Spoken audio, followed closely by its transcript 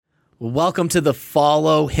Welcome to the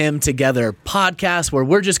Follow Him Together podcast, where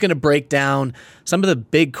we're just going to break down some of the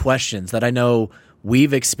big questions that I know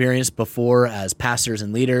we've experienced before as pastors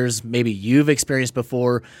and leaders. Maybe you've experienced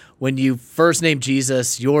before when you first named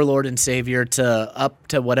Jesus your Lord and Savior to up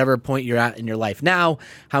to whatever point you're at in your life now,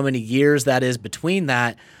 how many years that is between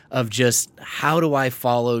that of just how do I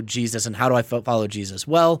follow Jesus and how do I follow Jesus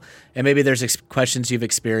well? And maybe there's questions you've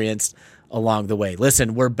experienced along the way.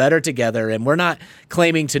 Listen, we're better together, and we're not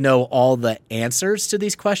claiming to know all the answers to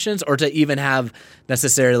these questions or to even have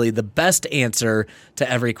necessarily the best answer to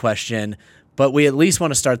every question, but we at least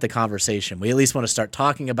want to start the conversation. We at least want to start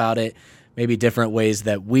talking about it, maybe different ways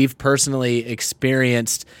that we've personally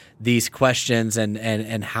experienced these questions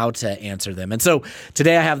and how to answer them. And so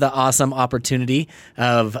today I have the awesome opportunity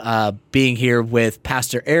of being here with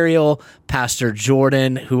Pastor Ariel, Pastor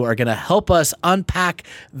Jordan, who are going to help us unpack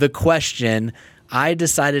the question, I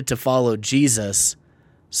decided to follow Jesus,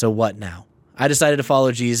 so what now? I decided to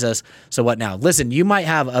follow Jesus, so what now? Listen, you might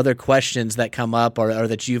have other questions that come up or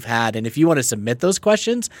that you've had, and if you want to submit those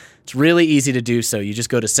questions, it's really easy to do so. You just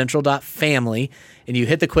go to central.family and you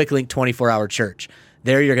hit the quick link 24-hour church.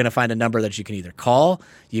 There you're going to find a number that you can either call,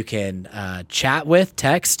 you can chat with,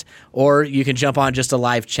 text, or you can jump on just a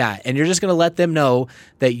live chat. And you're just going to let them know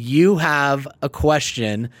that you have a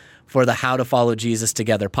question for the How to Follow Jesus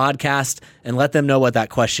Together podcast, and let them know what that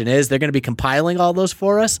question is. They're going to be compiling all those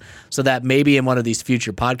for us so that maybe in one of these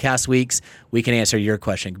future podcast weeks, we can answer your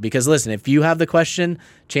question. Because listen, if you have the question,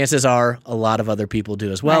 chances are a lot of other people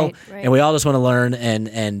do as well. Right. And we all just want to learn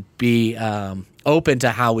and be open to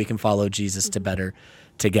how we can follow Jesus to better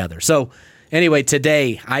together. So anyway,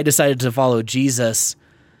 today I decided to follow Jesus.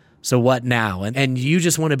 So what now? And you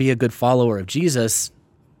just want to be a good follower of Jesus,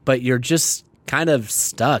 but you're just kind of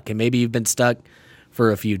stuck, and maybe you've been stuck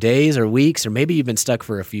for a few days or weeks, or maybe you've been stuck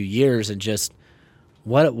for a few years, and just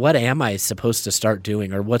what am I supposed to start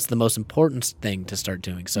doing, or what's the most important thing to start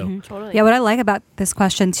doing? So Totally. Yeah, what I like about this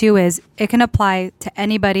question too is it can apply to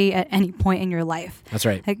anybody at any point in your life. That's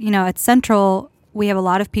right. Like, at Central, we have a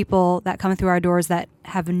lot of people that come through our doors that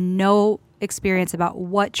have no experience about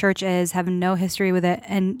what church is, have no history with it,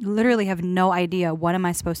 and literally have no idea what am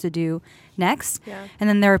I supposed to do next. Yeah. And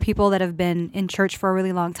then there are people that have been in church for a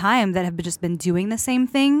really long time that have just been doing the same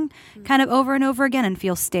thing kind of over and over again and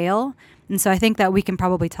feel stale. And so I think that we can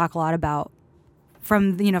probably talk a lot about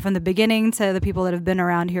from the beginning to the people that have been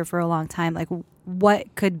around here for a long time, like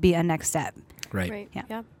what could be a next step. Right.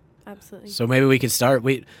 Yeah, absolutely. So maybe we could start.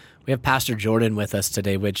 We have Pastor Jordan with us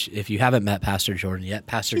today, which if you haven't met Pastor Jordan yet,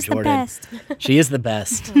 She's Jordan, the best. She is the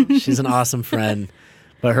best. She's an awesome friend.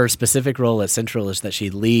 But her specific role at Central is that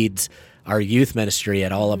she leads our youth ministry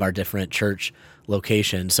at all of our different church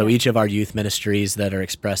locations. So each of our youth ministries that are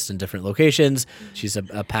expressed in different locations, she's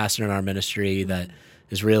a pastor in our ministry that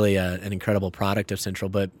is really an incredible product of Central.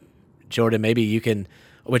 But Jordan, maybe you can...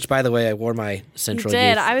 Which, by the way, I wore my Central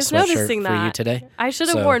Youth I was sweatshirt noticing that for you today. I should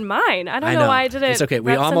have worn mine. I don't know why I didn't. It's okay.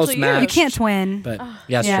 We almost matched. You can't twin. But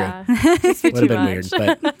yeah, it's true. Would have been weird.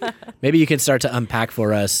 But maybe you can start to unpack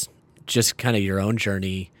for us just kind of your own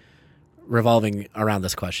journey revolving around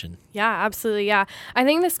this question. Yeah, absolutely. Yeah. I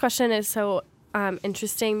think this question is so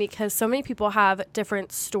interesting because so many people have different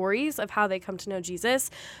stories of how they come to know Jesus.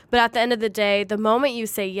 But at the end of the day, the moment you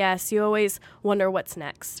say yes, you always wonder what's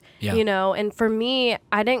next. Yeah. And for me,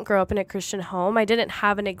 I didn't grow up in a Christian home. I didn't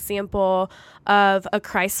have an example of a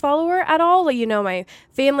Christ follower at all. My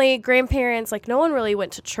family, grandparents, no one really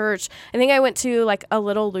went to church. I think I went to a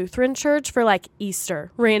little Lutheran church for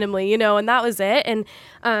Easter randomly, and that was it. And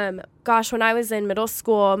when I was in middle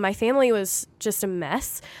school, my family was just a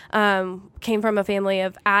mess. Came from a family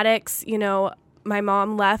of addicts. My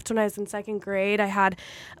mom left when I was in second grade. I had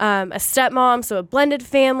a stepmom, so a blended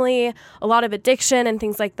family, a lot of addiction and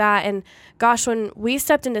things like that. And when we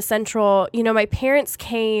stepped into Central, my parents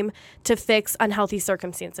came to fix unhealthy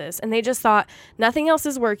circumstances. And they just thought, nothing else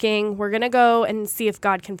is working. We're going to go and see if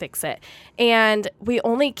God can fix it. And we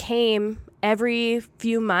only came every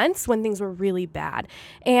few months when things were really bad.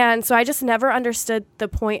 And so I just never understood the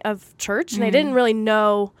point of church. And I didn't really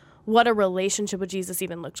know what a relationship with Jesus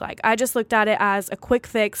even looked like. I just looked at it as a quick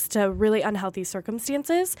fix to really unhealthy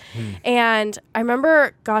circumstances. And I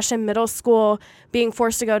remember, in middle school, being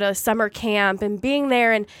forced to go to summer camp and being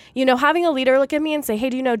there and, having a leader look at me and say,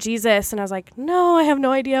 hey, do you know Jesus? And I was like, no, I have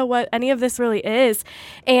no idea what any of this really is.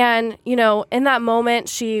 And, in that moment,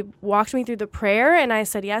 she walked me through the prayer and I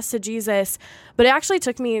said yes to Jesus. But it actually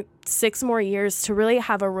took me 6 more years to really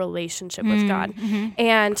have a relationship with God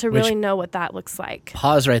and to really know what that looks like.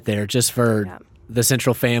 Pause right there just for the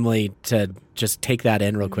Central family to just take that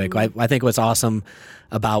in real quick. I think what's awesome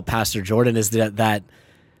about Pastor Jordan is that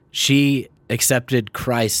she accepted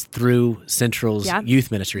Christ through Central's Yeah.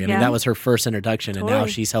 youth ministry. I mean, Yeah. that was her first introduction, and now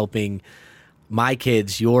Totally. she's helping my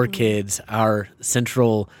kids, your kids, our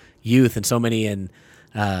Central youth, and so many in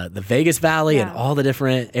the Vegas Valley and Yeah. all the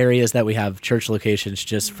different areas that we have church locations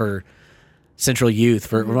just for Central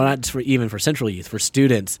youth, well, not just even for Central youth, for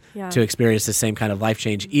students Yeah. to experience the same kind of life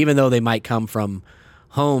change, even though they might come from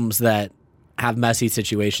homes that have messy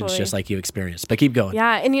situations Totally. just like you experienced. But keep going.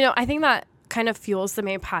 Yeah, and I think that kind of fuels the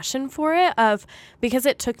main passion for it, because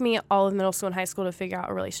it took me all of middle school and high school to figure out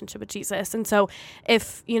a relationship with Jesus. And so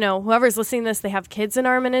if, whoever's listening to this, they have kids in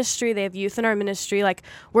our ministry, they have youth in our ministry, like,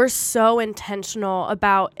 we're so intentional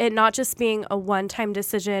about it not just being a one-time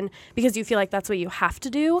decision because you feel like that's what you have to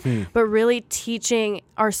do, but really teaching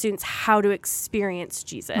our students how to experience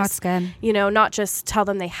Jesus. That's good. Not just tell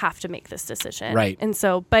them they have to make this decision. Right. And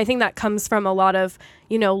so, but I think that comes from a lot of,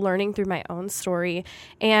 learning through my own story.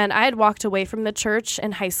 And I had walked away from the church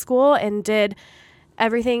in high school and did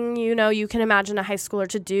everything, you can imagine a high schooler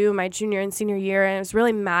to do my junior and senior year. And I was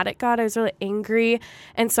really mad at God. I was really angry.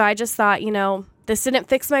 And so I just thought, this didn't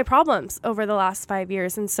fix my problems over the last 5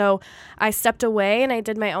 years. And so I stepped away and I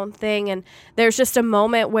did my own thing. And there's just a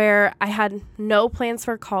moment where I had no plans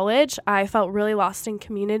for college. I felt really lost in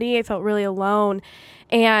community. I felt really alone.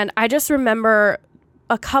 And I just remember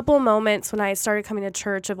a couple moments when I started coming to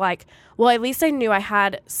church of like, well, at least I knew I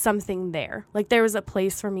had something there. Like, there was a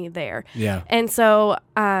place for me there. Yeah. And so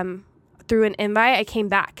through an invite, I came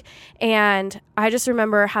back. And I just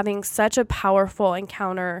remember having such a powerful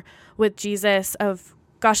encounter with Jesus of,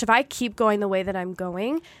 gosh, if I keep going the way that I'm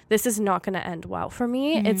going, this is not going to end well for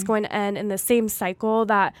me. Mm-hmm. It's going to end in the same cycle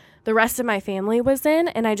that the rest of my family was in.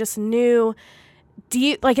 And I just knew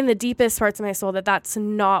deep, like in the deepest parts of my soul, that that's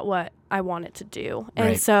not what I wanted to do. And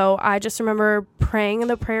Right. so I just remember praying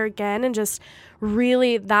the prayer again and just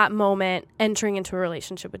really that moment entering into a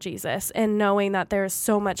relationship with Jesus and knowing that there's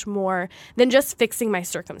so much more than just fixing my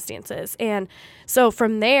circumstances. And so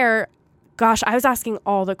from there, gosh, I was asking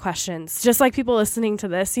all the questions, just like people listening to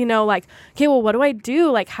this, like, okay, well, what do I do?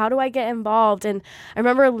 Like, how do I get involved? And I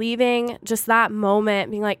remember leaving just that moment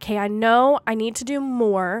being like, okay, I know I need to do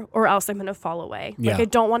more or else I'm going to fall away. Yeah. Like, I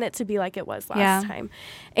don't want it to be like it was last Yeah. time.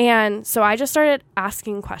 And so I just started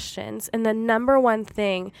asking questions. And the number one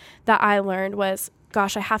thing that I learned was,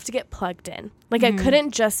 gosh, I have to get plugged in. Like, I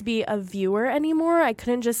couldn't just be a viewer anymore. I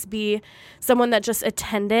couldn't just be someone that just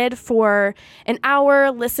attended for an hour,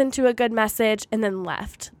 listened to a good message, and then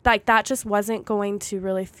left. Like, that just wasn't going to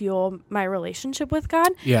really fuel my relationship with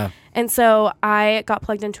God. Yeah. And so I got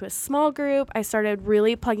plugged into a small group. I started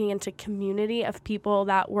really plugging into community of people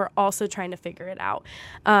that were also trying to figure it out.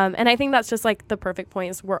 And I think that's just like the perfect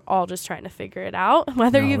point is we're all just trying to figure it out,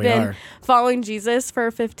 whether No, you've we been are. following Jesus for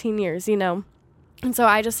 15 years, And so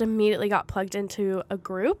I just immediately got plugged into a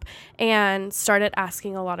group and started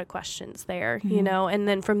asking a lot of questions there, and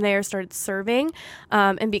then from there started serving.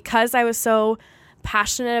 And because I was so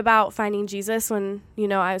passionate about finding Jesus when,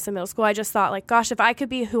 I was in middle school, I just thought like, gosh, if I could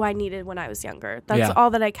be who I needed when I was younger, that's Yeah.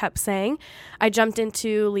 all that I kept saying. I jumped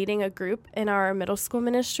into leading a group in our middle school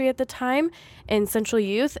ministry at the time in Central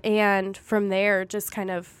Youth. And from there, just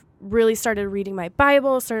kind of really started reading my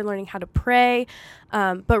Bible, started learning how to pray.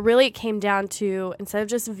 But really it came down to, instead of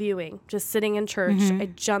just viewing, just sitting in church, I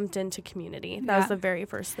jumped into community. That was Yeah. the very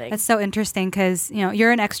first thing. That's so interesting because,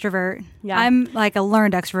 you're an extrovert. Yeah. I'm like a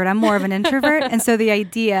learned extrovert. I'm more of an introvert. And so the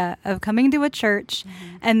idea of coming to a church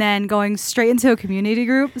and then going straight into a community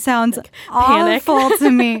group sounds panic. awful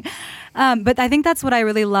to me. But I think that's what I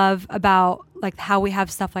really love about like how we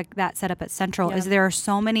have stuff like that set up at Central Yeah. is there are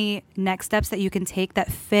so many next steps that you can take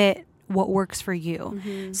that fit what works for you.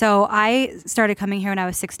 Mm-hmm. So I started coming here when I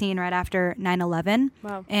was 16, right after 9/11.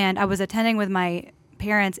 Wow. And I was attending with my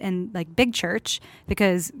parents in like big church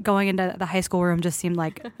because going into the high school room just seemed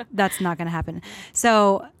like that's not going to happen.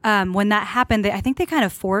 So when that happened, I think they kind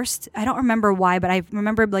of forced, I don't remember why, but I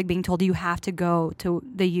remember like being told you have to go to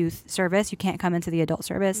the youth service. You can't come into the adult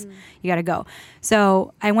service. You got to go.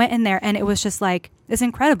 So I went in there and it was just like, it's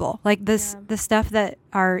incredible. Like this, the stuff that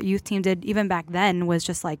our youth team did even back then was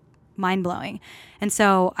just like mind blowing. And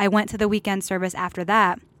so I went to the weekend service after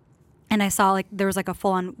that. And I saw like there was like a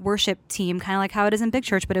full on worship team, kind of like how it is in big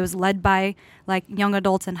church, but it was led by like young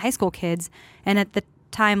adults and high school kids. And at the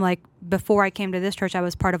time, like before I came to this church, I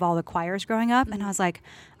was part of all the choirs growing up. And I was like,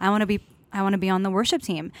 I want to be on the worship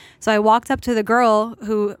team. So I walked up to the girl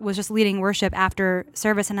who was just leading worship after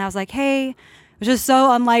service. And I was like, hey, it was just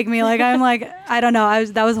so unlike me. Like, I'm like, I don't know.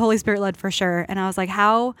 That was Holy Spirit led for sure. And I was like,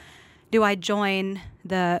 how do I join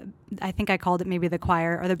I think I called it maybe the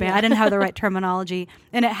choir or the band. I didn't have the right terminology.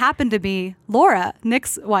 And it happened to be Laura,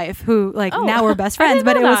 Nick's wife, who now we're best friends,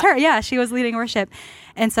 but it was her. Yeah, she was leading worship.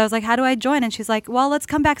 And so I was like, how do I join? And she's like, well, let's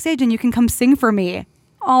come backstage and you can come sing for me.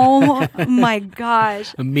 Oh my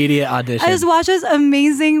gosh. Immediate audition. I just watched this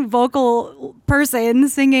amazing vocal person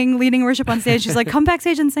singing, leading worship on stage. She's like, come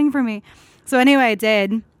backstage and sing for me. So anyway, I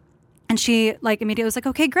did. And she immediately was like,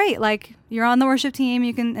 okay, great. You're on the worship team.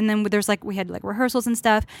 You can, and then there's we had rehearsals and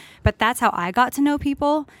stuff, but that's how I got to know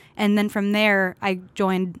people. And then from there I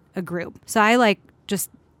joined a group. So I just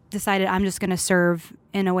decided I'm just going to serve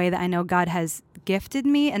in a way that I know God has gifted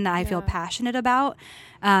me and that I feel passionate about.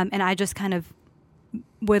 And I just kind of,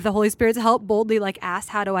 with the Holy Spirit's help, boldly asked,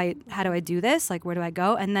 how do I do this? Where do I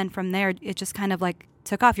go? And then from there, it just kind of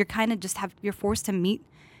took off. You're kind of you're forced to meet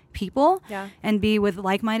people and be with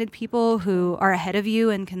like-minded people who are ahead of you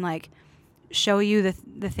and can show you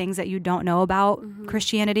the things that you don't know about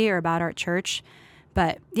Christianity or about our church.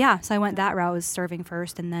 But so I went that route, was serving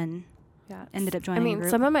first, and then ended up joining a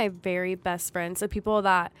group. Some of my very best friends, the people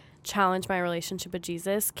that challenged my relationship with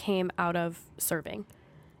Jesus, came out of serving.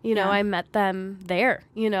 I met them there,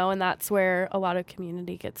 and that's where a lot of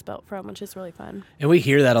community gets built from, which is really fun. And we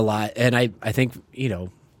hear that a lot. And I think,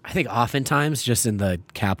 I think oftentimes just in the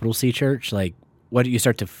capital C church, what do you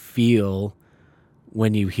start to feel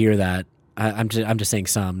when you hear that? I'm just saying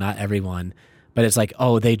some, not everyone, but it's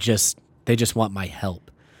they just want my help.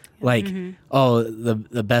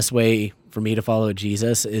 The best way for me to follow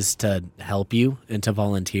Jesus is to help you and to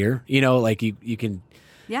volunteer. You can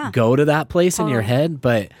go to that place in your head.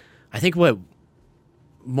 But I think what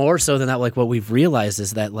more so than that, what we've realized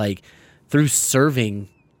is that through serving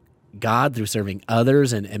God, through serving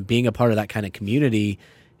others and being a part of that kind of community,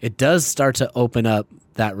 it does start to open up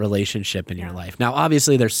that relationship in your life. Now,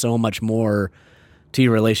 obviously there's so much more to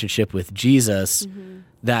your relationship with Jesus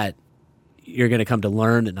that you're going to come to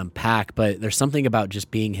learn and unpack, but there's something about just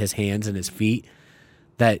being his hands and his feet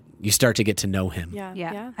that you start to get to know him.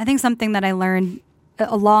 Yeah. I think something that I learned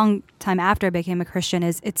a long time after I became a Christian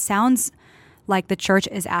is it sounds like the church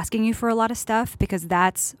is asking you for a lot of stuff because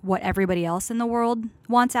that's what everybody else in the world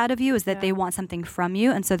wants out of you, is that they want something from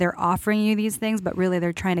you. And so they're offering you these things, but really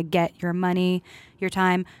they're trying to get your money, your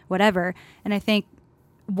time, whatever. And I think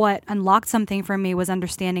what unlocked something for me was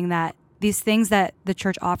understanding that these things that the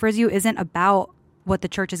church offers you isn't about what the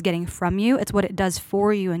church is getting from you. It's what it does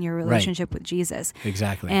for you in your relationship with Jesus.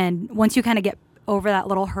 Exactly. And once you kind of get over that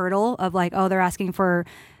little hurdle of they're asking for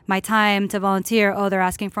my time to volunteer. Oh, they're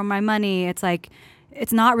asking for my money. It's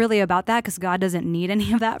it's not really about that because God doesn't need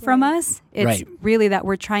any of that from us. It's really that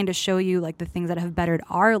we're trying to show you the things that have bettered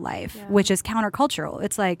our life, which is countercultural.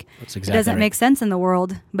 It's That's exactly it doesn't make sense in the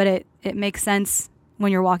world, but it makes sense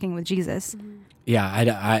when you're walking with Jesus. Yeah,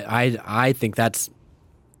 I think that's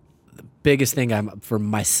the biggest thing for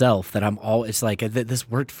myself that I'm all. It's this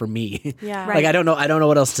worked for me. Yeah, I don't know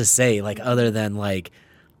what else to say other than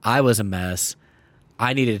I was a mess.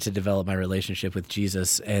 I needed to develop my relationship with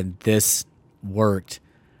Jesus, and this worked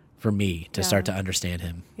for me to start to understand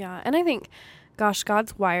him. Yeah, and I think, gosh,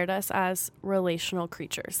 God's wired us as relational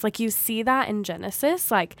creatures. You see that in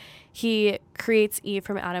Genesis. He creates Eve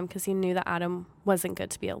from Adam because he knew that Adam wasn't good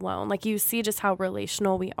to be alone. You see just how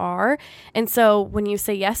relational we are. And so when you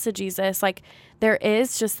say yes to Jesus, there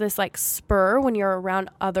is just this spur when you're around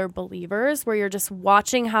other believers where you're just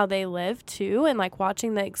watching how they live too, and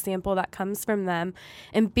watching the example that comes from them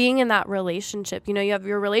and being in that relationship. You have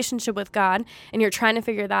your relationship with God and you're trying to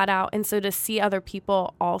figure that out. And so to see other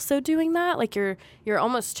people also doing that, you're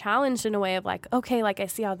almost challenged in a way of okay, I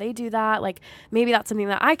see how they do that. Maybe that's something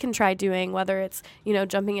that I can try doing, whether it's,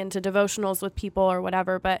 jumping into devotionals with people or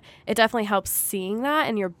whatever, but it definitely helps seeing that.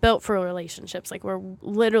 And you're built for relationships. We're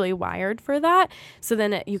literally wired for that. So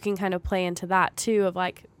then you can kind of play into that too of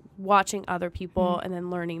watching other people and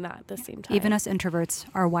then learning that at the same time. Even us introverts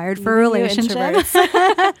are wired for relationships.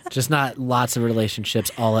 Just not lots of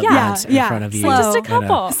relationships all at once in front of you. Just a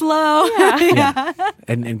couple. Slow. Yeah.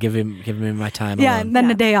 And give me my time alone. And then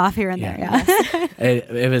a day off here and there. Yeah.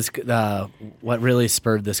 It was what really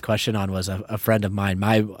spurred this question on was a friend of mine,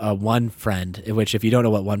 my one friend, which if you don't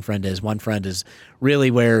know what one friend is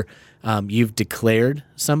really where you've declared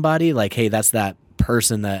somebody hey, that's that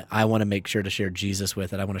person that I want to make sure to share Jesus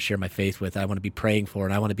with, and I want to share my faith with, I want to be praying for,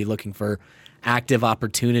 and I want to be looking for active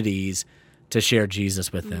opportunities to share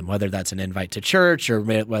Jesus with them, whether that's an invite to church or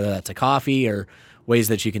whether that's a coffee or ways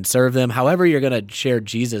that you can serve them, however you're going to share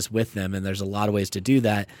Jesus with them. And there's a lot of ways to do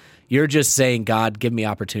that. You're just saying, God, give me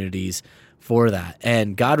opportunities for that.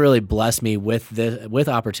 And God really blessed me with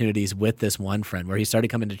opportunities with this one friend where he started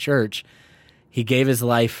coming to church. He gave his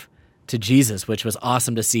life to Jesus, which was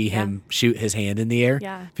awesome to see him shoot his hand in the air.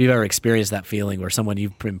 Yeah. If you've ever experienced that feeling where someone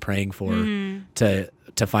you've been praying for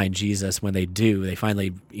to find Jesus, when they do, they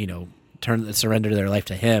finally, surrender their life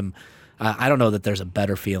to him. I don't know that there's a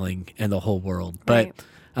better feeling in the whole world. But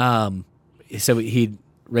so he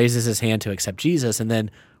raises his hand to accept Jesus, and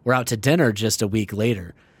then we're out to dinner just a week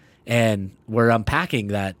later. And we're unpacking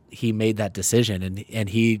that he made that decision. And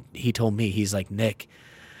he told me, he's like, Nick,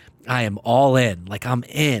 I am all in. Like, I'm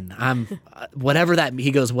in. I'm whatever that,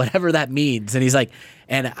 he goes, whatever that means. And he's like,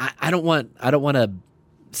 and I don't want to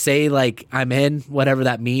say like I'm in whatever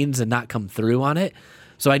that means and not come through on it.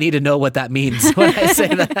 So I need to know what that means when I say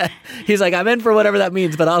that. He's like, I'm in for whatever that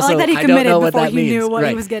means, but also I don't know what that means. Knew what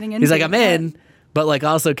he was getting into. He's like, I'm in, but like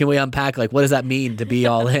also can we unpack like what does that mean to be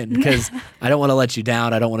all in? Because I don't want to let you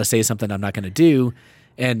down. I don't want to say something I'm not going to do.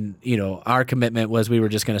 And our commitment was we were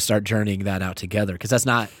just going to start journeying that out together, because that's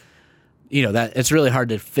not, that it's really hard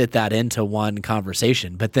to fit that into one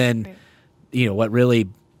conversation. But then, what really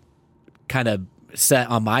kind of set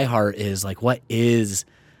on my heart is like, what is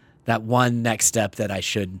that one next step that I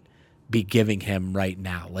should be giving him right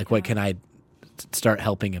now? Like, what can I start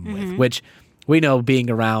helping him with? Which we know being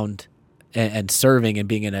around and serving and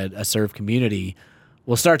being in a serve community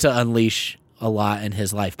will start to unleash a lot in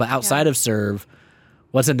his life. But outside of serve,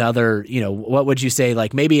 what's another, what would you say,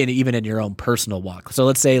 like maybe even in your own personal walk? So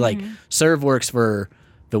let's say like serve works for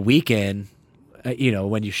the weekend,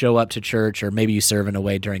 when you show up to church, or maybe you serve in a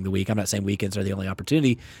way during the week. I'm not saying weekends are the only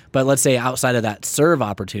opportunity, but let's say outside of that serve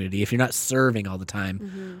opportunity, if you're not serving all the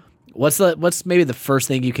time, what's maybe the first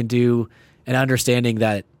thing you can do, and understanding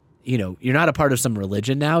that, you're not a part of some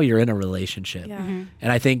religion now, you're in a relationship. Yeah.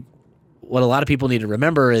 And I think what a lot of people need to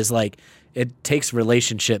remember is like, it takes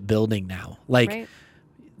relationship building now. Like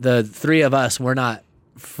the three of us, we're not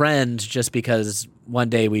friends just because one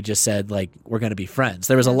day we just said like, we're going to be friends.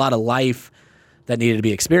 There was a lot of life that needed to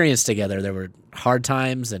be experienced together. There were hard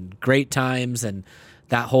times and great times, and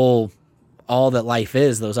that all that life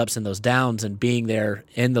is, those ups and those downs, and being there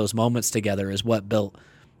in those moments together is what built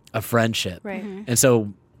a friendship. Right. And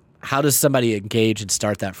so how does somebody engage and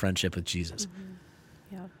start that friendship with Jesus?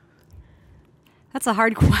 Yeah. That's a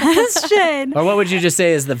hard question. Or what would you just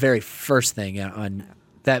say is the very first thing on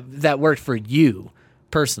that worked for you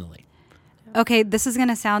personally? Okay, this is going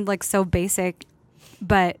to sound like so basic,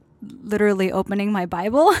 but literally opening my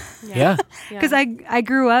Bible. Yeah. Because I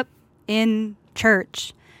grew up in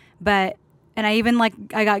church, and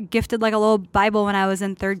I got gifted like a little Bible when I was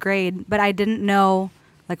in 3rd grade, but I didn't know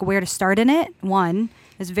like where to start in it. One,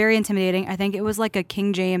 it's very intimidating. I think it was like a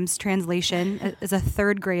King James translation as a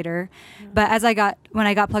 3rd grader. But when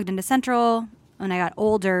I got plugged into Central, when I got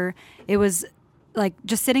older, it was like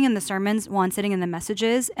just sitting in the sermons, sitting in the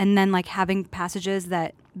messages, and then like having passages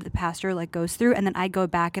that the pastor like goes through, and then I go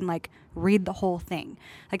back and like read the whole thing.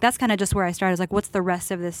 Like that's kind of just where I started. I was like, what's the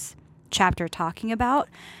rest of this chapter talking about?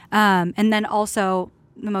 And then also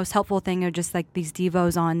the most helpful thing are just like these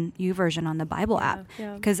devos on YouVersion on the Bible app.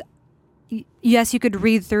 Because yes, you could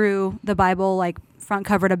read through the Bible like front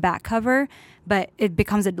cover to back cover, but it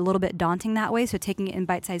becomes a little bit daunting that way. So taking it in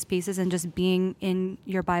bite-sized pieces and just being in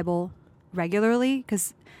your Bible regularly,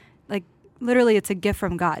 because like literally it's a gift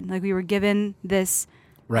from God. Like we were given this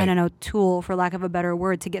I don't know, tool, for lack of a better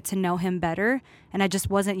word, to get to know him better, and I just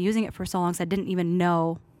wasn't using it for so long, so I didn't even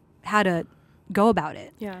know how to go about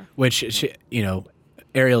it. Which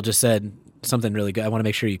Ariel just said something really good. I want to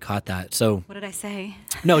make sure you caught that. So what did I say?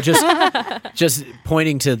 No, just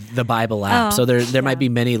pointing to the Bible app. So there might be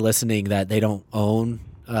many listening that they don't own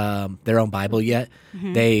their own Bible yet.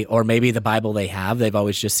 Or maybe the Bible they have, they've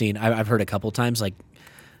always just seen. I've heard a couple times like,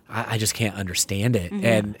 I just can't understand it.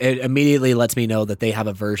 And it immediately lets me know that they have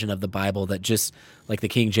a version of the Bible that just like the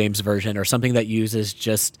King James version, or something that uses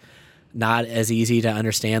just not as easy to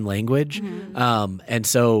understand language. And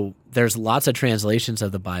so there's lots of translations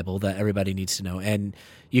of the Bible that everybody needs to know. And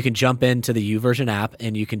you can jump into the YouVersion app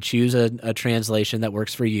and you can choose a translation that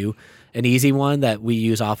works for you. An easy one that we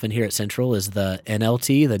use often here at Central is the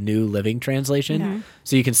NLT, the New Living Translation.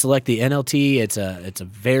 So you can select the NLT. It's a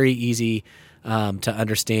very easy to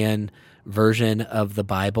understand version of the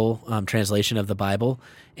Bible, translation of the Bible.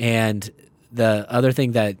 And the other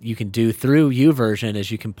thing that you can do through YouVersion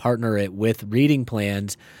is you can partner it with reading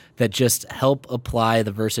plans that just help apply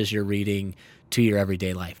the verses you're reading to your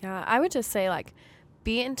everyday life. Yeah, I would just say like,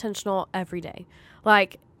 be intentional every day.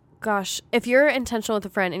 Like, gosh, if you're intentional with a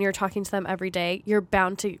friend and you're talking to them every day, you're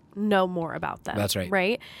bound to know more about them. That's right.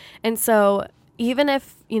 Right? And so even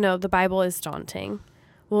if, the Bible is daunting,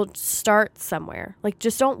 we'll start somewhere. Like,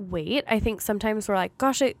 just don't wait. I think sometimes we're like,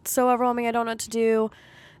 gosh, it's so overwhelming. I don't know what to do.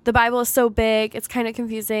 The Bible is so big. It's kind of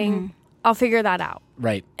confusing. I'll figure that out.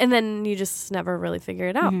 Right. And then you just never really figure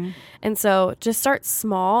it out. And so just start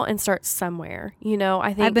small and start somewhere. You know,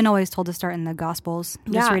 I think I've been always told to start in the Gospels.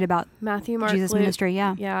 Just Yeah. read about Matthew, Mark, Jesus' Luke. ministry.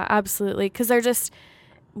 Yeah. Yeah, absolutely. Because they're just,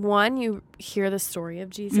 one, you hear the story of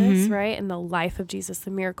Jesus, right? And the life of Jesus,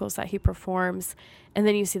 the miracles that he performs. And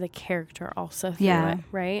then you see the character also through Yeah. it,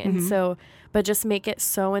 right? And so, but just make it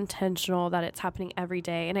so intentional that it's happening every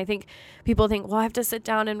day. And I think people think, well, I have to sit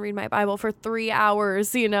down and read my Bible for 3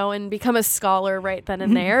 hours, you know, and become a scholar right then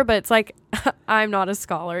and there. But it's like, I'm not a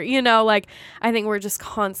scholar, you know, like I think we're just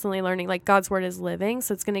constantly learning. Like God's word is living,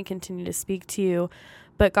 so it's going to continue to speak to you.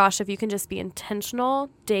 But gosh, if you can just be intentional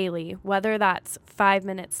daily, whether that's 5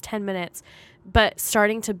 minutes, 10 minutes, but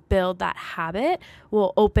starting to build that habit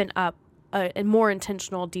will open up a more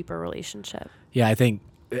intentional, deeper relationship. Yeah,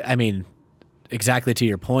 I mean, exactly to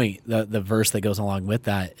your point, the verse that goes along with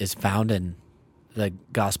that is found in the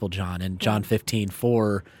Gospel John. In John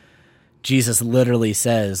 15:4, Jesus literally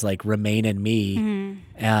says, like, remain in me,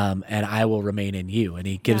 and I will remain in you. And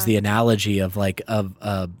he gives the analogy of like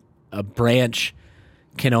a branch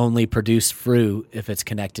can only produce fruit if it's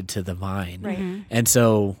connected to the vine. Right. And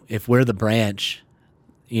so if we're the branch,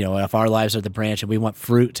 you know, if our lives are the branch and we want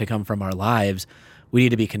fruit to come from our lives, we need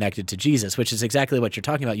to be connected to Jesus, which is exactly what you're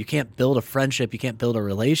talking about. You can't build a friendship, you can't build a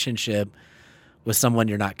relationship with someone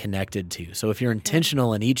you're not connected to. So if you're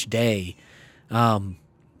intentional in each day,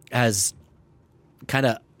 as kind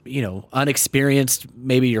of, you know, unexperienced,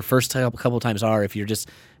 maybe your first couple times are, if you're just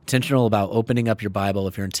intentional about opening up your Bible,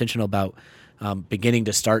 if you're intentional about beginning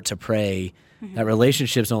to start to pray, that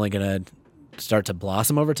relationship's only going to start to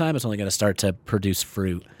blossom over time. It's only going to start to produce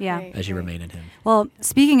fruit Yeah. Right. as you remain in him. Well,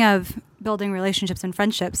 speaking of building relationships and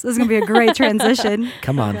friendships, this is going to be a great transition.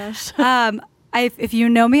 Come on. If you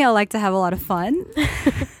know me, I like to have a lot of fun.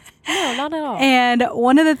 No, not at all. And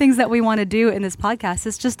one of the things that we want to do in this podcast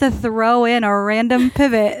is just to throw in a random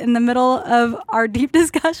pivot in the middle of our deep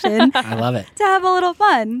discussion I love it. to have a little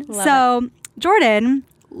fun. Love so Jordan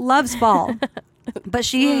loves fall, but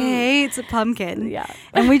she hates pumpkin. Yeah.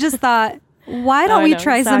 And we just thought, why I don't we know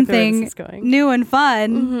try exactly where something this is going. new and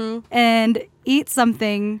fun and eat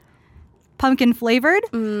something pumpkin flavored?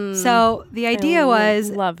 So the idea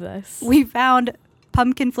was love this. we found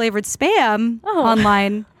pumpkin flavored spam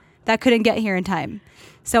online that couldn't get here in time.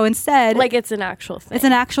 So instead, Like it's an actual thing. it's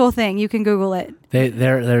an actual thing. You can Google it.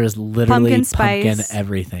 There is literally Pumpkin spice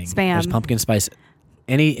everything. spam. There's pumpkin spice,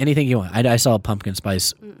 anything you want. I saw pumpkin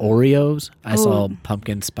spice Oreos. I saw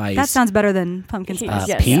pumpkin spice. That sounds better than pumpkin spice.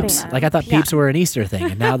 Yes, Peeps. spam. Like I thought Yeah. Peeps were an Easter thing,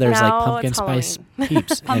 and now there's like Now pumpkin it's spice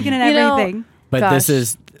Peeps. Pumpkin And- and You know, everything. but this Gosh.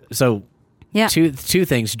 is so. Yeah. Two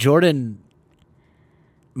things. Jordan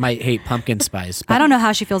might hate pumpkin spice. But I don't know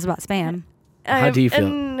how she feels about spam. How do you feel?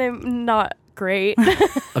 I'm not great.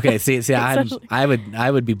 Okay, see,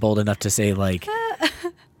 I would be bold enough to say like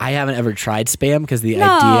I haven't ever tried spam because the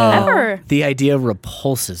Ever. idea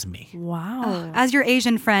repulses me. Wow. As your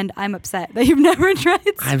Asian friend, I'm upset that you've never tried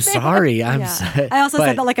spam. I'm sorry. I'm Yeah. sorry. I also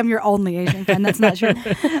said that like I'm your only Asian friend. That's not true.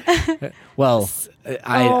 Well, that looks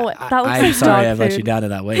I'm like sorry dog I've let you food. down in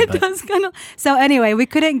that way. It But does kind of. So anyway, we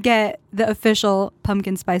couldn't get the official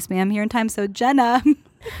pumpkin spice spam here in time. So Jenna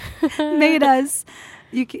made us.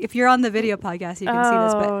 If you're on the video podcast, you can see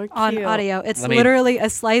this, Oh, but on cute. audio, it's Let me- literally a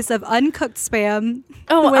slice of uncooked spam.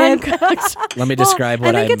 Oh, with- uncooked. let me describe I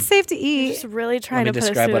what think I'm. it's safe to eat Just really trying me to put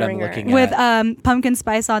describe us what through I'm the looking ringer. at. with pumpkin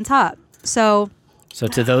spice on top. So So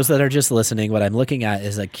to those that are just listening, what I'm looking at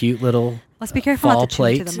is a cute little let's be careful fall not to chew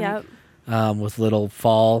into plate. the mic. Yep. With little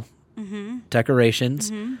fall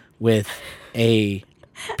decorations, with a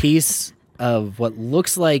piece of what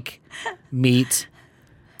looks like meat.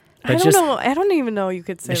 I But don't know. I don't even know you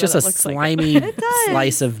could say It's what just a it looks like. slimy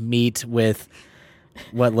slice of meat with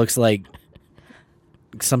what looks like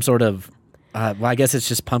some sort of. Well, I guess it's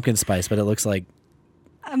just pumpkin spice, but it looks like.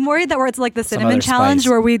 I'm worried that it's like the Some cinnamon other challenge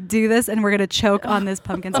spice. where we do this and we're going to choke on this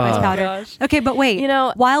pumpkin spice Oh. powder. Gosh. Okay, but wait. You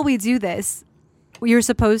know- while we do this, you're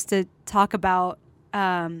supposed to talk about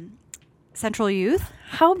Central Youth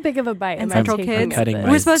How big of a bite and am Central I taking Kids. with cutting this?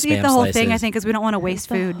 my We're supposed to eat spam the whole thing, I slices. think, because we don't want to waste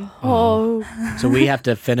food. Oh, So we have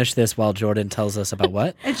to finish this while Jordan tells us about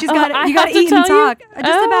what? And she's Oh, got I you got have to to eat and tell you? talk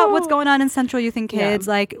just about what's Oh. going on in Central Youth and Yeah. Kids.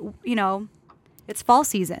 Like, you know, it's fall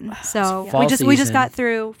season, so Fall we just season. got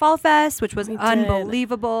through Fall Fest, which was We did.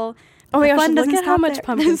 unbelievable. oh my The gosh! fun Look doesn't at how stop much there.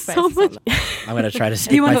 pumpkin There's spice. so is on much. there. I'm gonna try to Do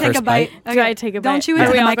you take want my to take a first bite? Do I take a Don't bite? chew Are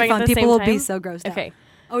into we the all going at microphone. the People same will be time? so grossed out. Okay.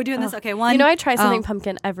 Oh, we're doing this. Okay, one. You know, I try something Oh.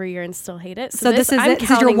 pumpkin every year and still hate it. So this is I'm it? This is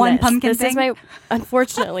your counting one this. pumpkin This thing? is my,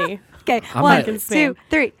 unfortunately. Okay, I'm one, not- Pumpkin two, spam.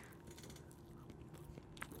 three.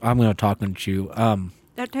 I'm gonna talk and chew.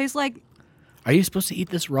 That tastes like Are you supposed to eat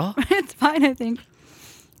this raw? it's fine. I think.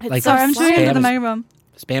 Like Sorry, I'm shooting spam into the is- microphone.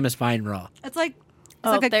 Spam is fine raw. It's like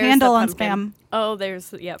Oh, like a there's the candle on pumpkin. spam. Oh,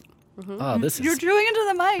 there's yep. Oh, this is. You're chewing into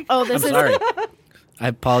the mic. Oh, I'm this is sorry. I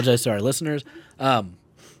apologize to our listeners.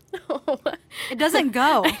 It doesn't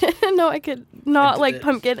go. I didn't know I could not like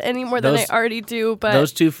pumpkin any more than I those- already do, but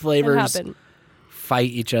Those two it flavors happened. fight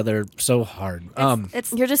each other so hard.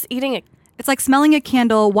 It's You're just eating it, it's like smelling a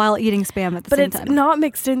candle while eating spam at the but same it's time. not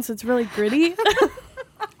mixed in, so it's really gritty.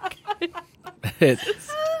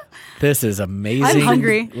 This is amazingly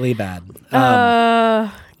hungry. bad.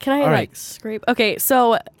 Can I all like right. scrape? Okay,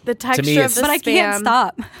 so the texture of it's- the but I can't spam-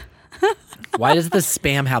 stop. Why does the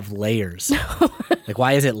spam have layers? Like,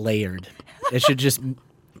 why is it layered? It should just.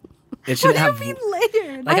 It should have.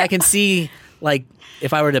 Layered. Like, I can see, like,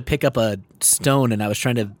 if I were to pick up a stone and I was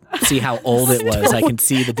trying to see how old it was, I can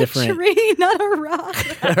see the different. Tree, not a rock.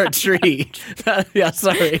 Or a tree. Yeah,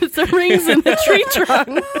 sorry. It's the rings in the tree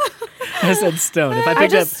trunk. I said stone. If I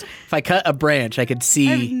picked up, if I cut a branch, I could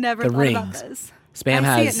see I've never the thought rings. about this. Spam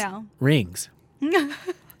I see has it now. rings.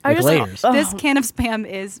 I With just layers. oh, This can of spam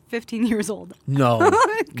is 15 years old. No,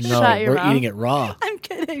 Shut your we're mouth. eating it raw. I'm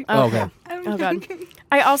kidding. Oh, okay. Oh god.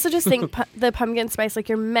 I also just think the pumpkin spice, like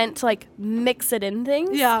you're meant to like mix it in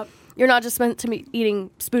things. Yeah. You're not just meant to be eating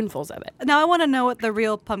spoonfuls of it. Now I want to know what the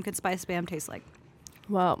real pumpkin spice spam tastes like.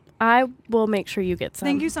 Well, I will make sure you get some.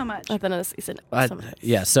 Thank you so much. At the end of the season.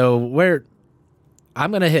 Yeah, so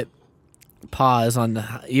I'm gonna hit pause on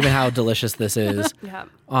even how delicious this is Yeah.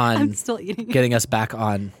 on I'm still eating it. getting us back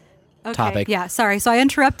on Okay. topic. Yeah, sorry. So I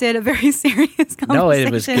interrupted a very serious conversation. No,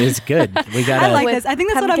 it's good. We gotta. I like With this. I think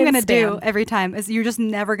that's what I'm pumpkin going to do spam. every time. Is you're just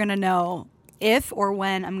never going to know if or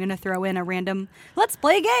when I'm going to throw in a random let's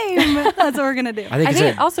play game. That's what we're going to do. I think, I it's think a-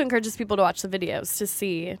 it also encourages people to watch the videos to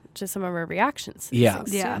see just some of our reactions. to these yeah,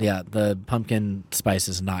 things, Yeah. too. yeah. The pumpkin spice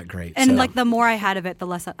is not great. And so. like the more I had of it, the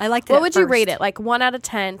less I liked it. What at would you first. rate it? Like 1 out of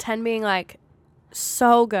 10, 10 being like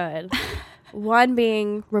so good, 1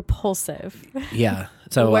 being repulsive. yeah.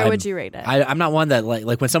 So Where I'm- would you rate it? I'm not one that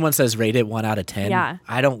like when someone says rate it 1 out of 10. Yeah.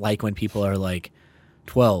 I don't like when people are like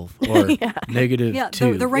 12 or negative Yeah,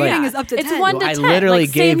 2. the rating Like, is up to It's 10. 1 to I 10. literally Like,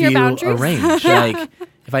 stay in gave your you a boundaries. range. Like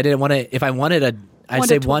if I didn't want to, if I wanted a, I'd 1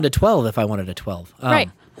 say to 1 to 12 if I wanted a 12. Right.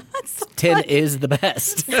 10 is the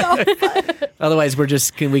best. Otherwise, we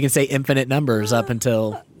can say infinite numbers up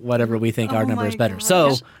until whatever we think our Oh number my is better. gosh.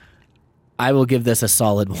 So I will give this a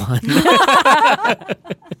solid 1.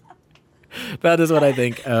 That is what I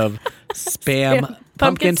think of spam,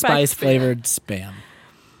 pumpkin spice spam. flavored spam.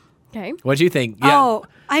 Okay. What do you think? Yeah, Oh,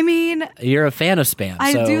 I mean, you're a fan of spam.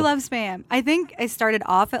 I so do love spam. I think I started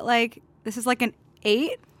off at like this is like an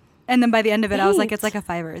 8, and then by the end of it, I was like, 8? it's like a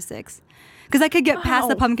 5 or a 6, because I could get past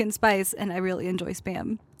the Wow. pumpkin spice, and I really enjoy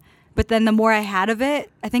spam. But then the more I had of it,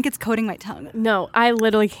 I think it's coating my tongue. No, I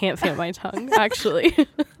literally can't feel my tongue, actually.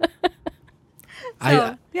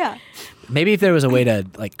 So, yeah. Maybe if there was a way to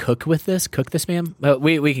like cook the spam, but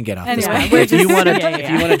we can get off this. Anyway, one. we're If you just- want to, Yeah, if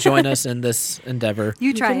yeah. you want to join us in this endeavor, You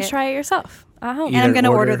You try can it. try it yourself at home. Yeah. And I'm Either going to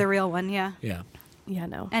order order- the real one, yeah. yeah. Yeah,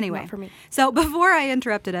 no. Anyway, not for me. so before I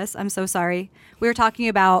interrupted us, I'm so sorry. We were talking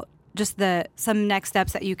about just some next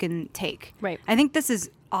steps that you can take. Right. I think this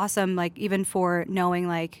is awesome, like even for knowing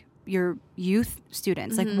like your youth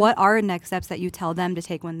students. Mm-hmm. Like what are next steps that you tell them to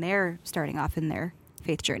take when they're starting off in their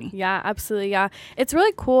faith journey? Yeah, absolutely. Yeah. It's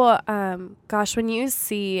really cool. Gosh, when you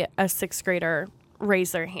see a 6th grader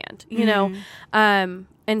raise their hand, you know,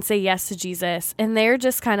 and say yes to Jesus, and they're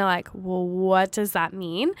just kind of like, well, what does that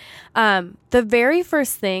mean? The very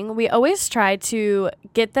first thing, we always try to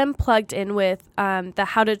get them plugged in with the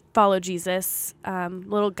How to Follow Jesus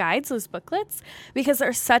little guides, those booklets, because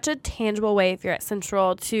they're such a tangible way if you're at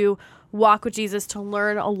Central to walk with Jesus, to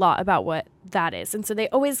learn a lot about what that is. And so they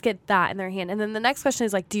always get that in their hand. And then the next question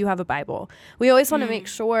is like, do you have a Bible? We always want to make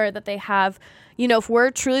sure that they have, you know, if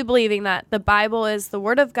we're truly believing that the Bible is the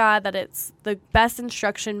Word of God, that it's the best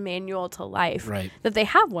instruction manual to life, Right. that they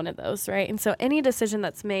have one of those, right? And so any decision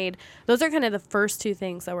that's made, those are kind of the first 2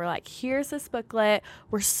 things that we're like, here's this booklet.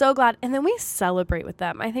 We're so glad. And then we celebrate with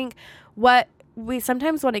them. I think what we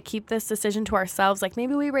sometimes want to keep this decision to ourselves, like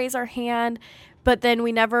maybe we raise our hand, but then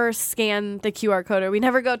we never scan the QR code, or we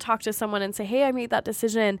never go talk to someone and say, hey, I made that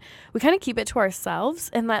decision. We kind of keep it to ourselves,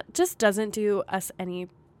 and that just doesn't do us any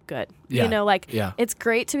good. Yeah. You know, like Yeah. it's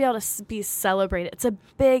great to be able to be celebrated. It's a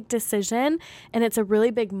big decision, and it's a really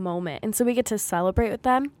big moment. And so we get to celebrate with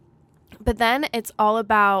them. But then it's all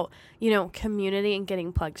about, you know, community and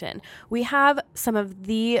getting plugged in. We have some of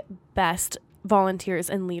the best volunteers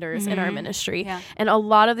and leaders in our ministry. Yeah. And a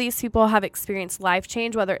lot of these people have experienced life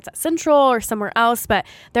change, whether it's at Central or somewhere else, but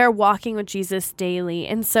they're walking with Jesus daily.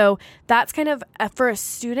 And so that's kind of, for a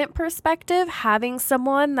student perspective, having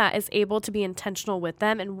someone that is able to be intentional with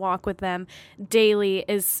them and walk with them daily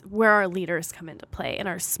is where our leaders come into play in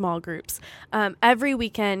our small groups. Every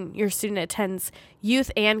weekend, your student attends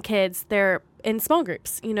youth and kids. They're in small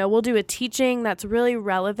groups. We'll do a teaching that's really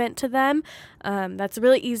relevant to them, that's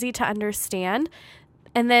really easy to understand,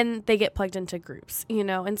 and then they get plugged into groups,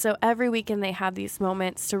 and so every weekend they have these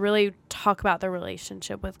moments to really talk about their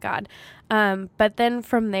relationship with God. But then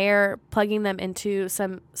from there, plugging them into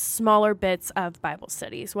some smaller bits of Bible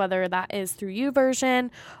studies, whether that is through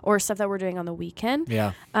YouVersion or stuff that we're doing on the weekend.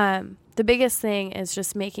 Yeah. The biggest thing is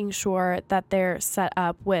just making sure that they're set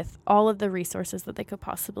up with all of the resources that they could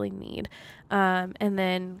possibly need. And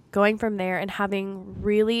then going from there and having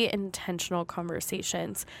really intentional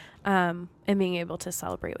conversations, and being able to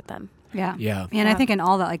celebrate with them. Yeah. Yeah. And I think in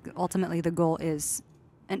all that, like, ultimately the goal is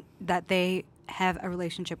that they have a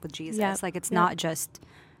relationship with Jesus. Yep. Like, it's Yep. not just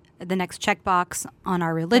the next checkbox on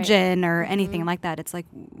our religion or anything like that. It's like,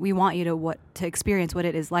 we want you to experience what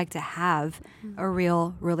it is like to have a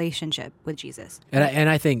real relationship with Jesus. And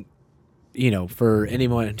I think, for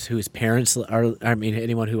anyone whose parents are,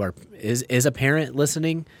 anyone who is a parent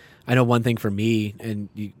listening, I know one thing for me, and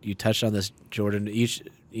you touched on this, Jordan,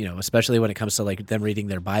 especially when it comes to like them reading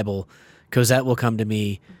their Bible, Cosette will come to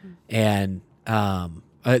me and,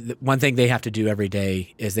 one thing they have to do every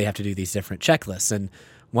day is they have to do these different checklists. And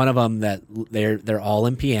one of them that they're all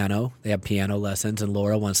in piano. They have piano lessons, and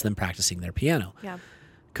Laura wants them practicing their piano. Yeah.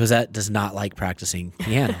 Cosette does not like practicing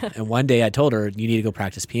piano. And one day I told her, you need to go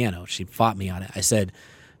practice piano. She fought me on it. I said,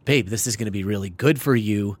 babe, this is going to be really good for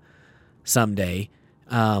you someday.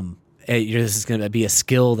 This is going to be a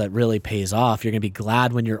skill that really pays off. You're going to be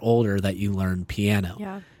glad when you're older that you learn piano.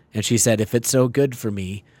 Yeah. And she said, if it's so good for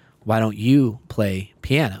me, why don't you play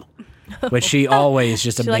piano? Which she always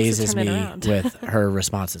just She likes to amazes turn it me around. with her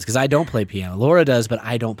responses. Because I don't play piano. Laura does, but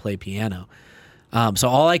I don't play piano. So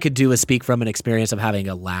all I could do is speak from an experience of having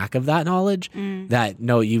a lack of that knowledge. That,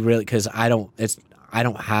 no, you really, because I don't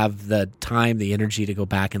have the time, the energy to go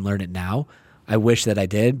back and learn it now. I wish that I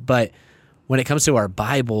did. But when it comes to our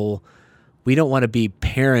Bible, we don't want to be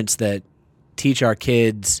parents that teach our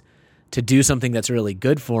kids to do something that's really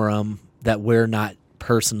good for them that we're not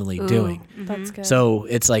personally doing. That's good. So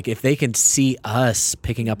it's like, if they can see us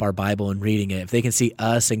picking up our Bible and reading it, if they can see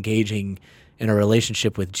us engaging in a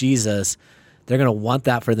relationship with Jesus, they're going to want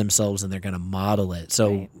that for themselves and they're going to model it.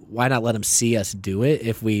 So why not let them see us do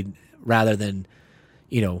it rather than,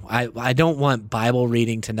 I don't want Bible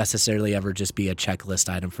reading to necessarily ever just be a checklist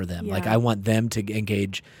item for them. Yeah. Like, I want them to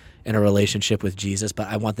engage in a relationship with Jesus, but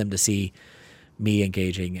I want them to see me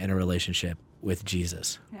engaging in a relationship with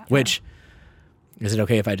Jesus. Yeah. Which, is it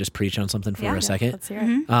okay if I just preach on something for a second? Let's hear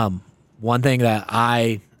it. One thing that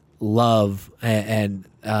I love and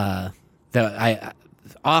that I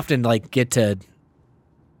often get to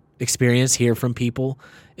hear from people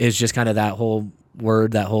is just kind of that whole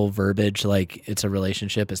word, that whole verbiage, like, it's a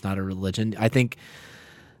relationship, it's not a religion. I think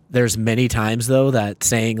there's many times, though, that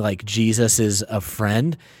saying like Jesus is a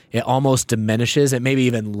friend, it almost diminishes, it maybe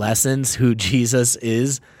even lessens who Jesus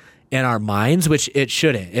is in our minds, which it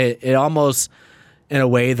shouldn't. It almost, in a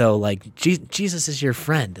way, though, like, Jesus is your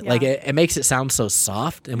friend. Yeah. Like, it makes it sound so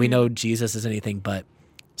soft, and we know Jesus is anything but.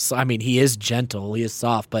 So, he is gentle, he is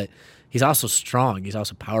soft, but he's also strong, he's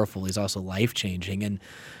also powerful, he's also life-changing. And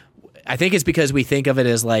I think it's because we think of it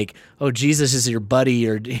as like, oh, Jesus is your buddy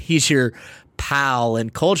or he's your pal.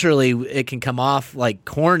 And culturally, it can come off like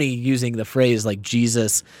corny using the phrase like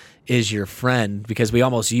Jesus is your friend, because we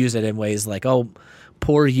almost use it in ways like, oh,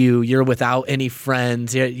 poor you're without any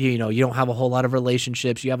friends. You don't have a whole lot of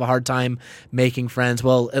relationships. You have a hard time making friends.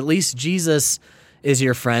 Well, at least Jesus is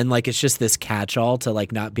your friend. Like, it's just this catch-all to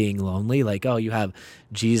like not being lonely. Like, oh, you have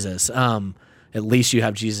Jesus. At least you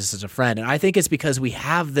have Jesus as a friend. And I think it's because we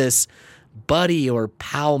have this buddy or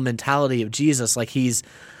pal mentality of Jesus. Like, he's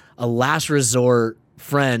a last resort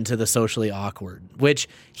friend to the socially awkward, which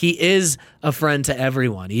he is a friend to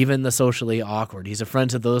everyone, even the socially awkward. He's a friend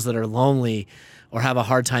to those that are lonely or have a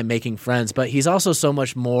hard time making friends, but he's also so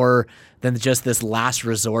much more than just this last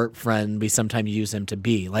resort friend we sometimes use him to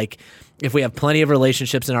be. Like, if we have plenty of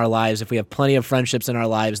relationships in our lives, if we have plenty of friendships in our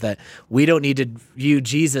lives, that we don't need to view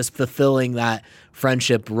Jesus fulfilling that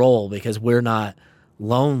friendship role because we're not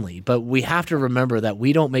lonely. But we have to remember that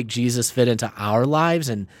we don't make Jesus fit into our lives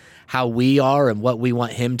and how we are and what we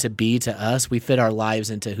want him to be to us. We fit our lives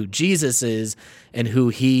into who Jesus is and who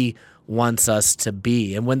he wants us to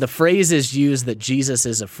be. And when the phrase is used that Jesus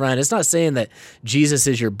is a friend, it's not saying that Jesus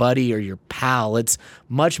is your buddy or your pal. It's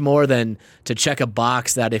much more than to check a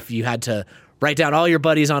box that if you had to write down all your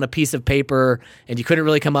buddies on a piece of paper and you couldn't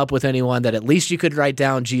really come up with anyone, that at least you could write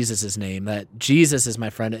down Jesus' name, that Jesus is my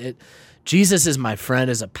friend. Jesus is my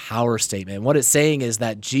friend is a power statement. What it's saying is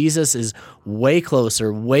that Jesus is way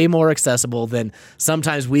closer, way more accessible than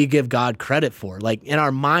sometimes we give God credit for. Like in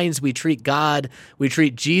our minds, we treat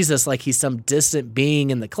Jesus like he's some distant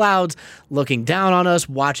being in the clouds, looking down on us,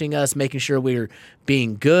 watching us, making sure we're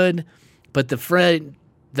being good. But the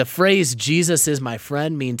phrase Jesus is my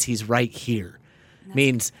friend means he's right here.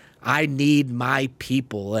 Means I need my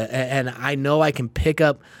people. And I know I can pick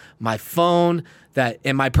up my phone, that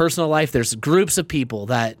in my personal life, there's groups of people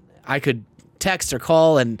that I could text or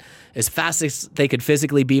call, and as fast as they could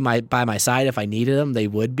physically be by my side, if I needed them, they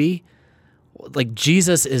would be. Like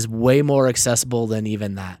Jesus is way more accessible than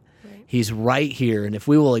even that. Right. He's right here. And if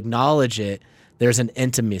we will acknowledge it, there's an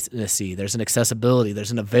intimacy, there's an accessibility, there's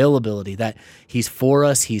an availability that he's for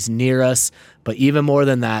us, he's near us. But even more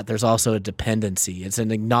than that, there's also a dependency. It's an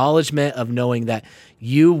acknowledgement of knowing that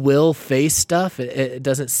you will face stuff. It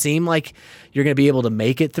doesn't seem like you're going to be able to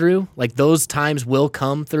make it through. Like those times will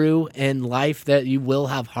come through in life that you will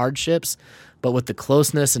have hardships. But with the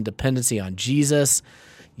closeness and dependency on Jesus,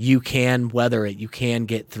 you can weather it. You can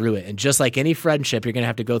get through it. And just like any friendship, you're going to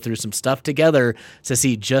have to go through some stuff together to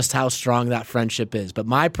see just how strong that friendship is. But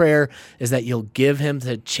my prayer is that you'll give him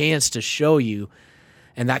the chance to show you.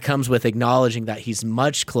 And that comes with acknowledging that he's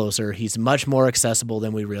much closer. He's much more accessible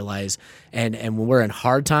than we realize. And when we're in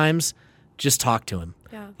hard times, just talk to him.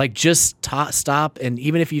 Yeah. Like just stop. And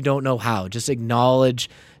even if you don't know how, just acknowledge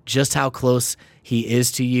just how close he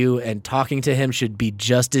is to you, and talking to him should be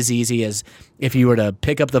just as easy as if you were to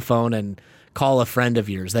pick up the phone and call a friend of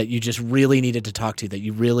yours that you just really needed to talk to, that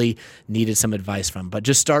you really needed some advice from. But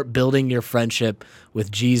just start building your friendship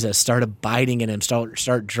with Jesus, start abiding in him,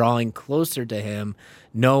 start drawing closer to him,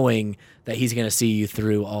 knowing that he's going to see you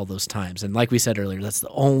through all those times. And like we said earlier, that's the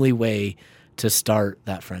only way to start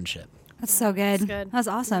that friendship. That's so good. That's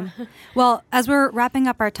awesome. Yeah. Well, as we're wrapping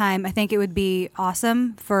up our time, I think it would be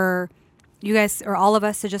awesome for you guys or all of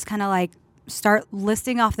us to just kind of like start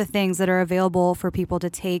listing off the things that are available for people to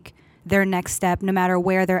take their next step, no matter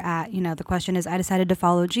where they're at. You know, the question is, I decided to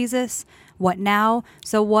follow Jesus. What now?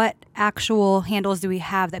 So what actual handles do we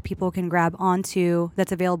have that people can grab onto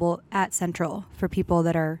that's available at Central for people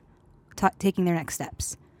that are taking their next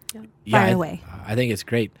steps? Yeah. Fire away. I think it's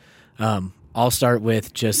great. I'll start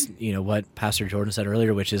with just, what Pastor Jordan said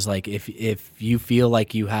earlier, which is like, if you feel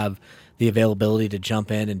like you have the availability to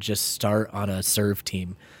jump in and just start on a serve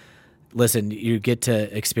team, listen, you get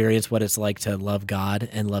to experience what it's like to love God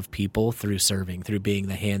and love people through serving, through being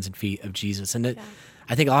the hands and feet of Jesus. And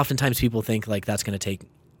I think oftentimes people think like that's going to take,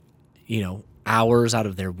 hours out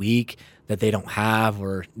of their week that they don't have,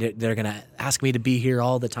 or they're going to ask me to be here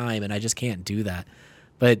all the time, and I just can't do that.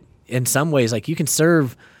 But in some ways, like you can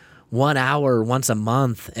serve 1 hour once a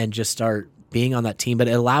month and just start being on that team, but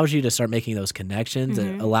it allows you to start making those connections.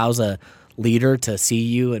 Mm-hmm. It allows a leader to see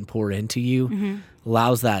you and pour into you, mm-hmm.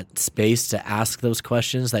 allows that space to ask those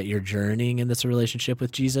questions that you're journeying in this relationship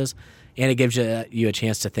with Jesus. And it gives you a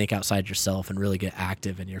chance to think outside yourself and really get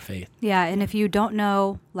active in your faith. Yeah, and if you don't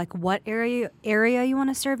know like what area you want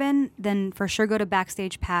to serve in, then for sure go to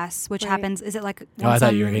Backstage Pass, which happens. Is it like? I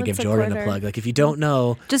thought you were going to give Jordan a plug. Like if you don't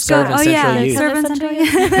know, just serve go. in Central Youth. Serve in Central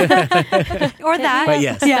Youth, or that. But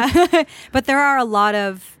yes, yeah. But there are a lot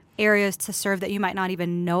of areas to serve that you might not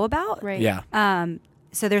even know about. Right. Yeah.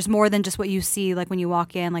 So there's more than just what you see, like when you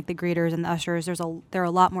walk in, like the greeters and the ushers. There are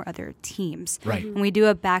a lot more other teams. Right. And we do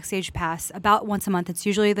a Backstage Pass about once a month. It's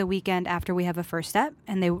usually the weekend after we have a first step,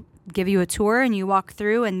 and they give you a tour, and you walk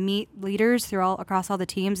through and meet leaders across all the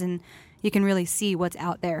teams, and you can really see what's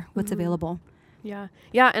out there, what's available. Yeah.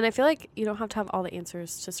 Yeah, and I feel like you don't have to have all the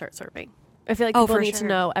answers to start serving. I feel like people need to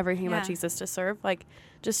know everything about Jesus to serve. Like,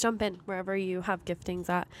 just jump in wherever you have giftings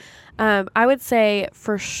at. I would say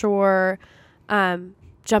for sure,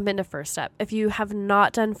 jump into First Step. If you have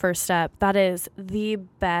not done First Step, that is the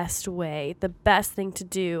best way, the best thing to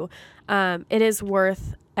do. It is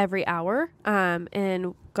worth every hour.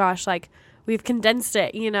 And gosh, like we've condensed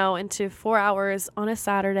it, into 4 hours on a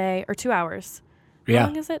Saturday, or 2 hours. Yeah.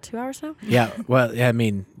 long is it? 2 hours now? Yeah. Well, I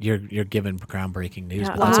mean, you're giving groundbreaking news,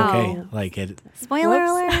 Yeah. but that's Wow. okay. Like it. Spoiler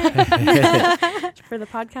Whoops. alert. For the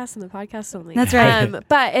podcast and the podcast only. That's right.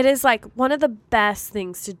 But it is like one of the best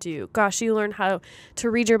things to do. Gosh, you learn how to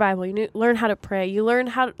read your Bible. You learn how to pray. You learn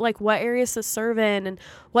how like what areas to serve in and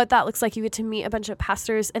what that looks like. You get to meet a bunch of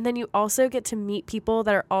pastors, and then you also get to meet people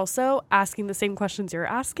that are also asking the same questions you're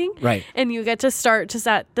asking. Right. And you get to start just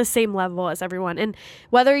at the same level as everyone. And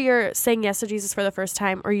whether you're saying yes to Jesus for the first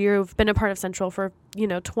time or you've been a part of Central for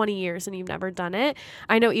 20 years and you've never done it,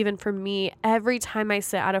 I know even for me, every time I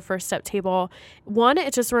sit at a First Step table, one,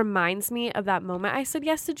 it just reminds me of that moment I said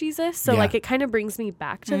yes to Jesus. So Yeah. like it kind of brings me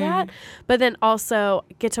back to that. But then also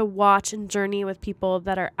get to watch and journey with people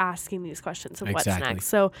that are asking these questions of what's Exactly. next.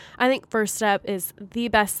 So I think First Step is the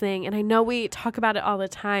best thing. And I know we talk about it all the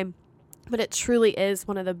time, but it truly is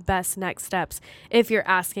one of the best next steps if you're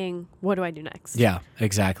asking, what do I do next? Yeah,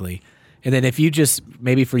 exactly. And then if you just,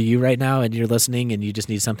 maybe for you right now and you're listening and you just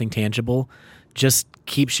need something tangible, just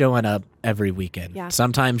keep showing up every weekend. Yeah.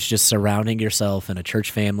 Sometimes just surrounding yourself in a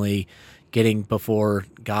church family, getting before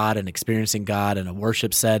God and experiencing God in a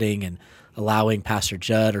worship setting and allowing Pastor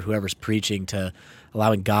Judd or whoever's preaching to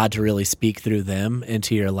allowing God to really speak through them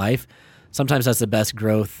into your life. Sometimes that's the best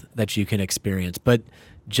growth that you can experience. But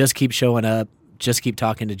just keep showing up, just keep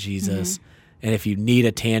talking to Jesus. And if you need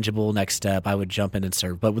a tangible next step, I would jump in and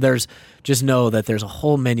serve. But just know that there's a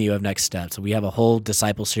whole menu of next steps. We have a whole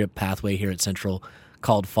discipleship pathway here at Central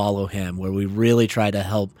called Follow Him, where we really try to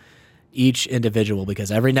help each individual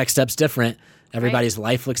because every next step's different. Everybody's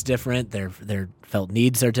life looks different. Their felt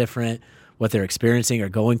needs are different. What they're experiencing or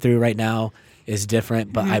going through right now is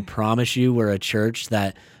different. But I promise you, we're a church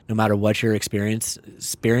that no matter what you're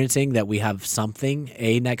experiencing, that we have something,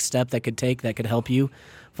 a next step that could help you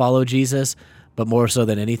follow Jesus. But more so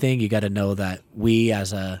than anything, you got to know that we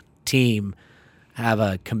as a team have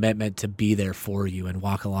a commitment to be there for you and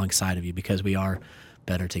walk alongside of you because we are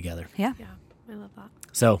better together. Yeah. Yeah, I love that.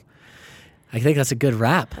 So I think that's a good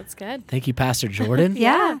wrap. That's good. Thank you, Pastor Jordan.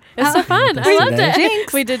 Yeah. It was so fun. I That's loved today. it.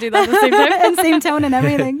 Jinx. We did do that at the same time. And same tone and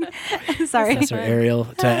everything. Sorry. Pastor Ariel.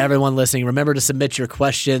 To everyone listening, remember to submit your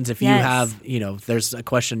questions. If you Yes. have, if there's a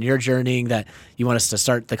question you're journeying that you want us to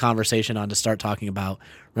start the conversation on, to start talking about,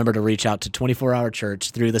 remember to reach out to 24 Hour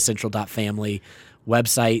Church through the Central.family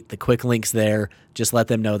website, the quick links there. Just let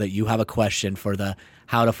them know that you have a question for the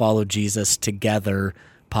How to Follow Jesus Together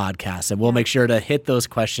podcast. And we'll make sure to hit those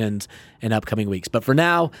questions in upcoming weeks. But for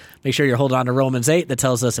now, make sure you're holding on to Romans 8 that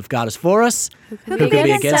tells us if God is for us, who can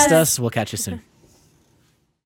be against us? We'll catch you soon.